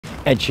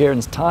Ed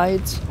Sheeran's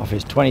Tides off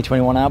his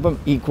 2021 album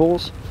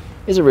Equals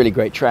is a really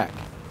great track.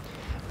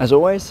 As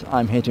always,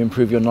 I'm here to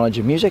improve your knowledge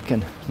of music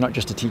and not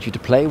just to teach you to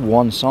play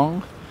one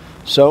song.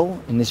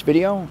 So in this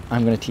video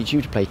I'm going to teach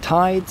you to play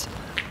Tides,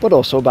 but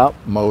also about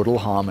modal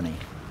harmony.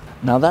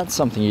 Now that's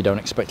something you don't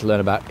expect to learn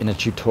about in a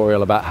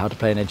tutorial about how to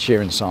play an Ed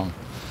Sheeran song.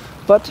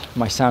 But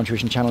my sound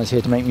tuition channel is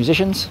here to make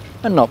musicians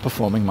and not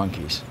performing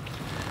monkeys.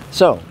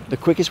 So the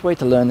quickest way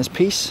to learn this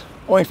piece,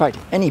 or in fact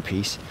any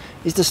piece,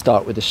 is to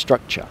start with the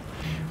structure,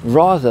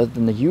 rather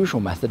than the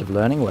usual method of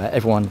learning where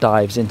everyone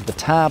dives into the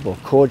tab or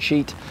chord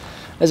sheet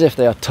as if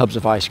they are tubs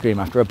of ice cream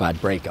after a bad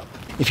breakup.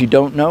 If you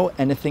don't know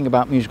anything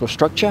about musical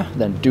structure,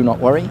 then do not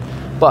worry,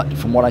 but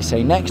from what I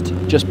say next,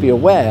 just be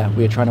aware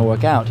we are trying to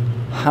work out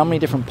how many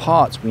different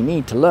parts we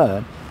need to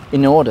learn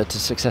in order to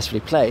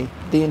successfully play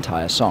the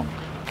entire song.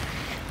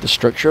 The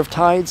structure of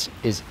Tides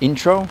is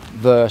intro,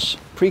 verse,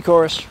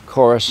 pre-chorus,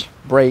 chorus,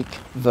 break,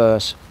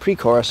 verse,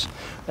 pre-chorus,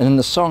 and then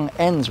the song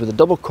ends with a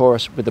double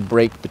chorus with a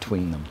break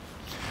between them.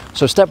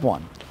 So step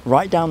one,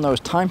 write down those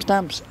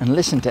timestamps and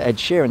listen to Ed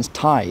Sheeran's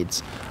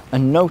Tides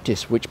and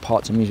notice which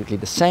parts are musically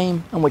the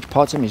same and which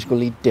parts are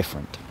musically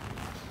different.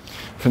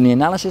 From the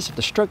analysis of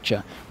the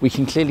structure, we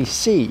can clearly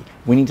see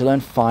we need to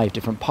learn 5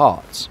 different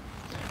parts.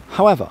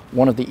 However,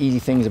 one of the easy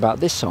things about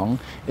this song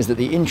is that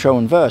the intro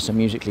and verse are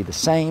musically the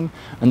same,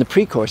 and the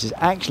pre-chorus is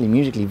actually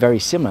musically very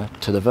similar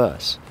to the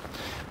verse.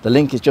 The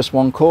link is just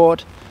one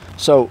chord,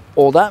 so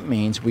all that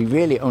means we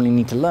really only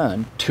need to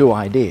learn 2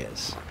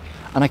 ideas.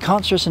 And I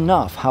can't stress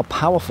enough how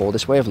powerful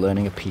this way of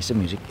learning a piece of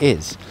music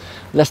is.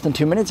 Less than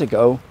 2 minutes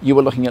ago, you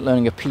were looking at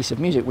learning a piece of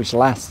music which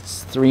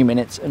lasts 3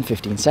 minutes and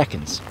 15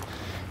 seconds.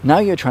 Now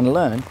you're trying to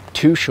learn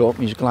 2 short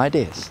musical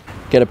ideas.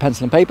 Get a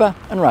pencil and paper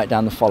and write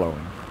down the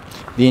following.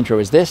 The intro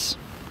is this,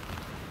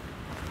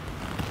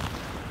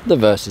 the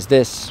verse is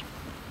this,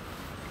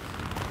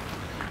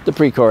 the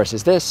pre-chorus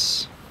is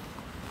this,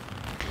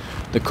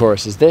 the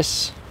chorus is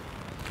this,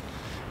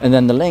 and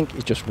then the link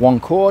is just one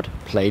chord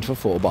played for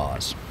 4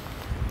 bars.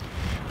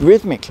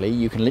 Rhythmically,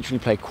 you can literally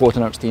play quarter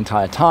notes the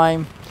entire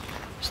time,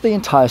 so the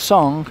entire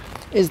song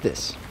is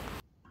this.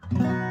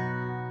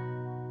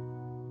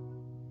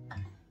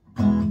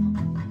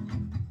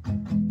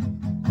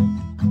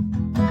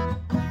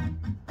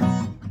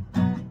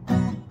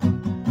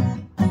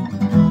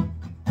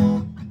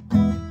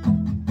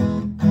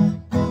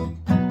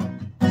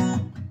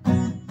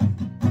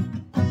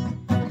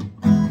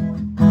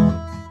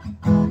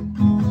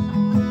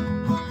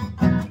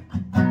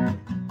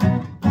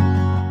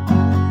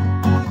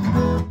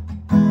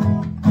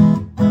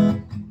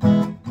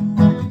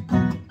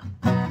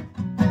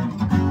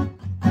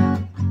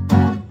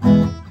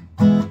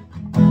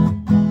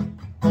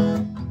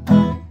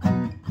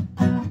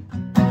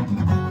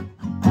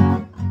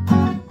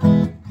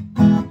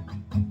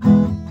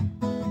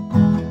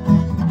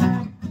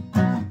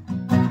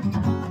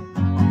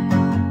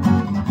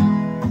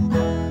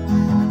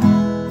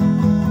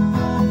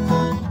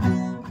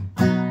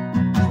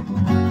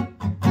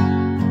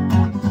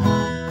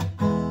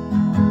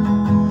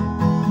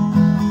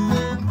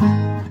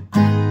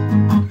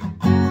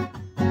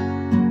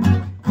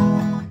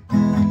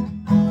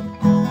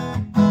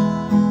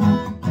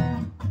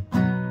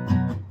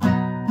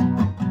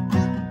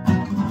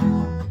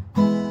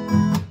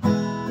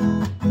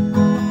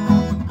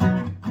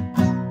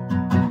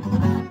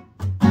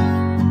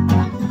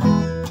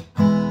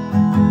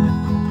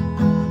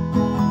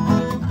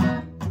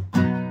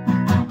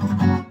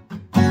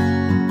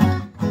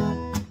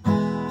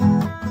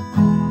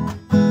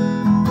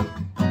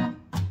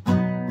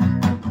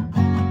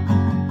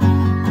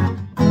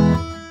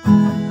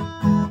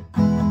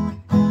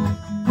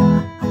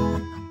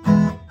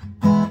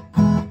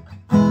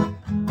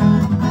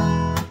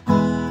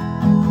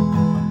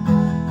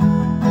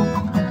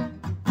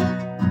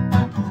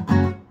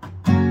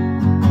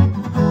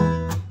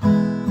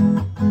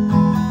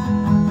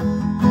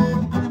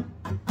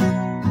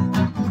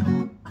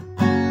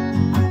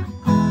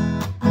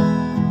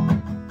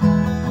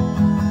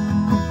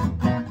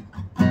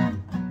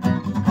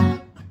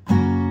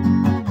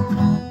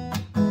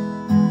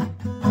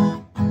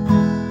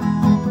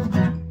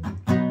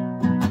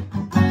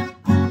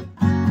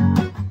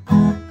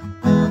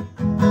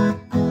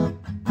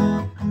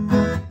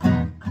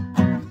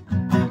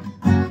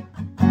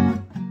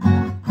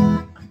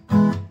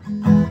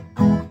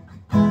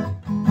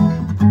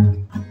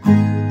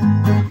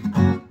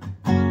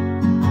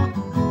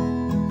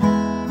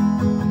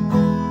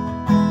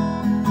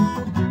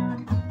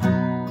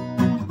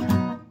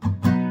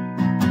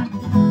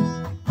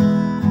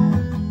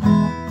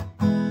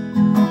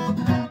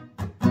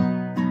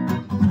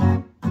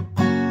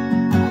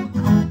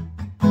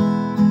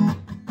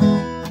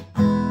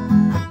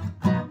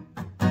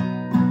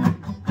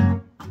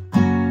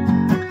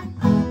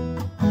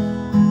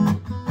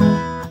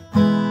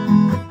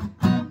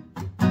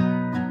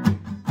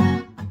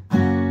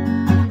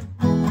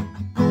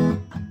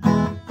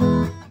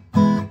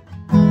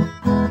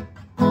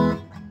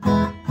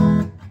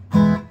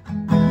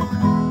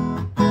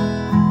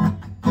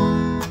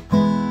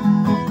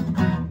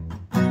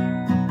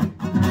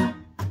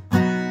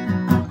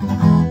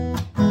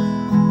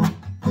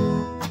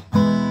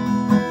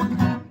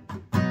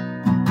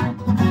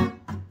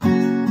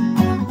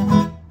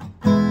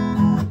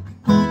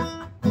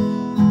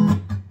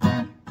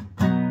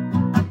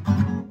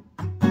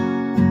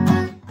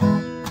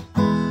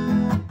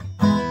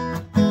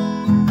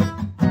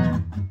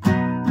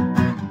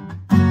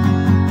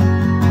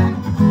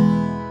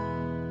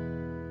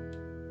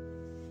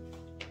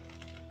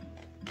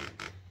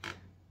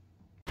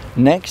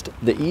 Next,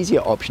 the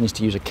easier option is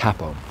to use a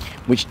capo,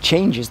 which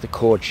changes the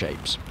chord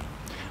shapes.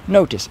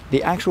 Notice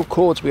the actual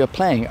chords we are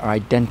playing are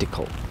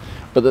identical,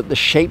 but that the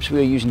shapes we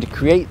are using to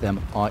create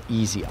them are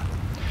easier.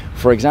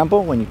 For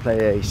example, when you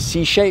play a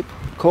C shape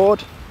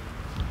chord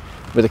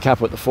with a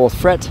capo at the 4th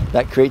fret,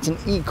 that creates an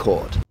E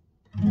chord.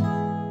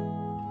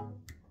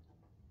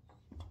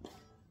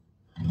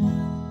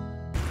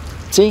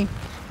 See,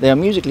 they are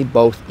musically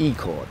both E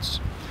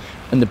chords,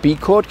 and the B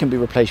chord can be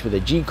replaced with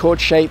a G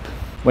chord shape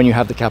when you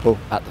have the capo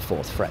at the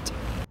 4th fret.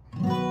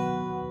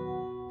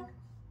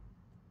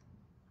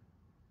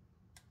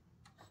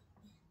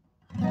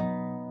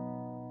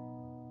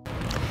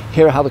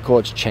 Here are how the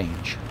chords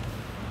change.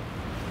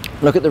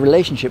 Look at the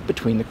relationship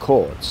between the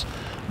chords.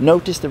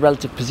 Notice the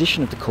relative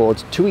position of the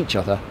chords to each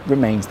other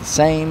remains the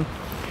same.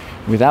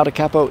 Without a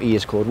capo, E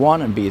is chord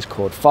 1 and B is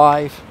chord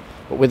 5.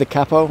 But with a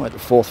capo at the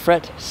 4th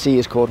fret, C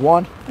is chord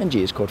 1 and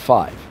G is chord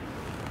 5.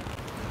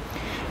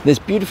 This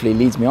beautifully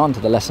leads me on to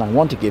the lesson I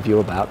want to give you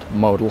about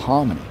modal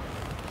harmony.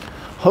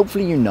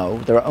 Hopefully you know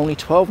there are only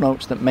 12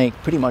 notes that make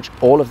pretty much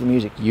all of the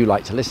music you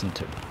like to listen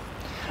to,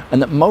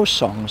 and that most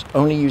songs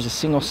only use a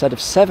single set of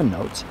 7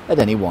 notes at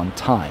any one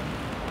time.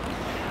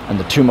 And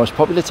the 2 most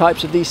popular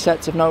types of these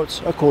sets of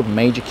notes are called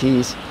major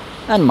keys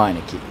and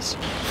minor keys.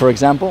 For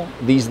example,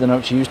 these are the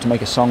notes used to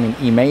make a song in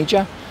E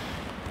major.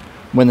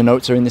 When the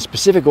notes are in this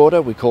specific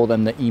order, we call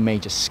them the E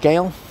major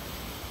scale.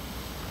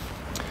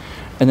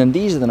 And then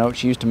these are the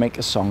notes used to make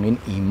a song in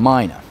E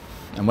minor.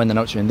 And when the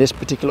notes are in this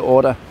particular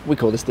order, we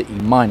call this the E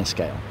minor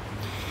scale.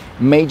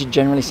 Major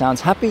generally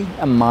sounds happy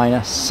and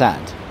minor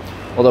sad.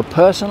 Although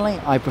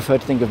personally, I prefer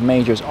to think of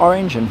major as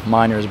orange and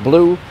minor as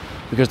blue,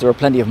 because there are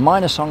plenty of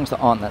minor songs that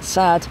aren't that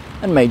sad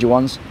and major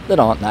ones that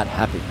aren't that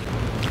happy.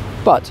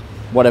 But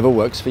whatever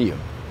works for you.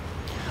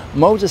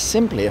 Modes are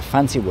simply a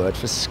fancy word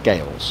for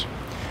scales.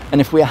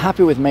 And if we are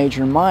happy with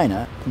major and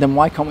minor, then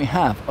why can't we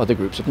have other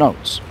groups of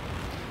notes?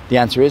 The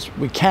answer is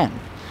we can.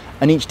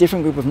 And each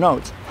different group of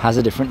notes has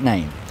a different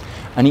name.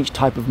 And each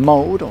type of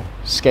mode, or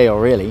scale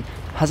really,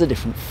 has a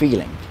different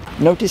feeling.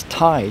 Notice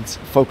tides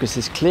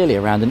focuses clearly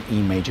around an E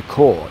major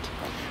chord,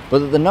 but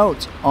that the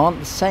notes aren't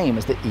the same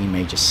as the E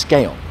major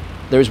scale.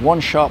 There is 1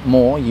 sharp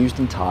more used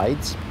in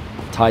tides.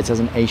 Tides has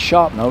an A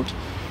sharp note,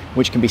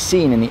 which can be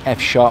seen in the F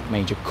sharp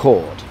major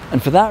chord.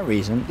 And for that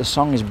reason, the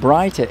song is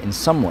brighter in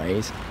some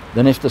ways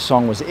than if the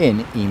song was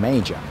in E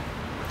major.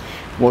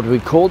 What do we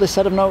call this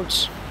set of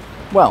notes?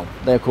 Well,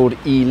 they're called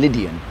E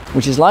Lydian,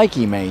 which is like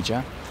E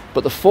major,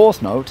 but the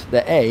 4th note,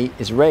 the A,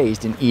 is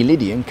raised in E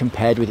Lydian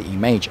compared with E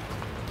major.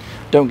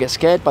 Don't get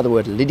scared by the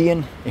word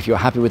Lydian. If you're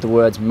happy with the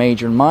words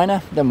major and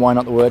minor, then why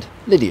not the word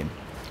Lydian?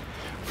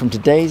 From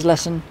today's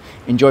lesson,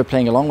 enjoy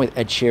playing along with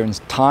Ed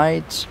Sheeran's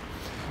Tides,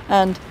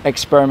 and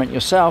experiment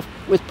yourself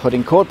with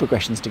putting chord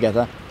progressions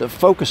together that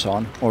focus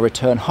on or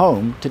return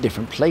home to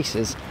different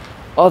places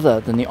other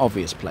than the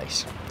obvious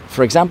place.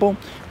 For example,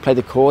 play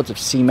the chords of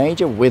C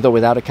major with or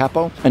without a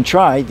capo and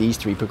try these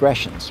 3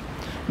 progressions.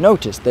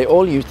 Notice they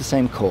all use the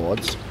same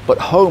chords, but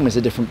home is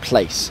a different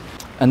place,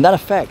 and that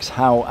affects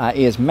how our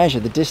ears measure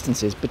the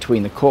distances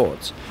between the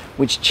chords,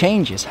 which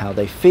changes how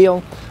they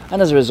feel,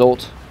 and as a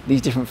result,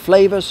 these different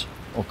flavors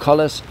or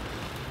colors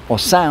or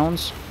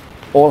sounds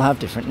all have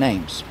different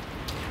names.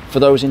 For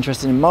those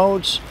interested in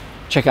modes,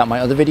 check out my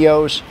other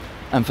videos,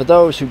 and for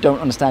those who don't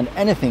understand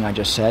anything I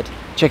just said,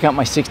 check out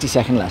my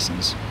 60-second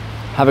lessons.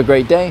 Have a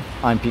great day.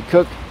 I'm Pete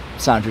Cook,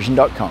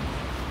 soundvision.com.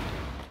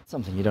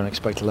 Something you don't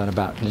expect to learn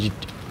about.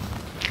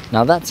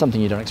 Now that's something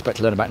you don't expect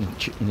to learn about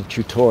in a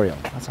tutorial.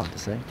 That's hard to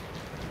say.